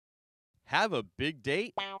Have a big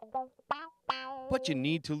date, but you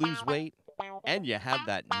need to lose weight, and you have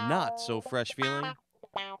that not-so-fresh feeling?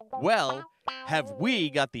 Well, have we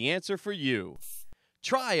got the answer for you?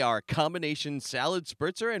 Try our combination salad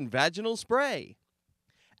spritzer and vaginal spray.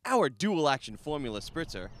 Our dual-action formula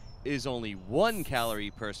spritzer is only 1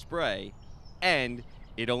 calorie per spray, and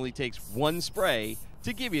it only takes 1 spray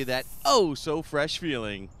to give you that oh-so-fresh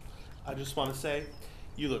feeling. I just want to say,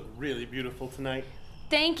 you look really beautiful tonight.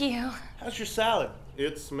 Thank you. How's your salad?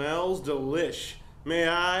 It smells delish. May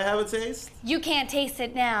I have a taste? You can't taste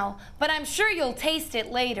it now, but I'm sure you'll taste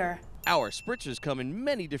it later. Our spritzers come in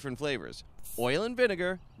many different flavors: oil and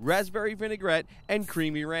vinegar, raspberry vinaigrette, and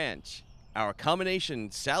creamy ranch. Our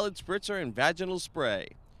combination salad spritzer and vaginal spray.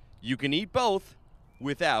 You can eat both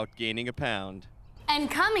without gaining a pound.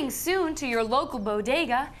 And coming soon to your local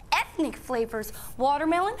bodega, ethnic flavors,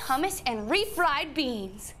 watermelon, hummus, and refried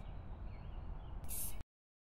beans.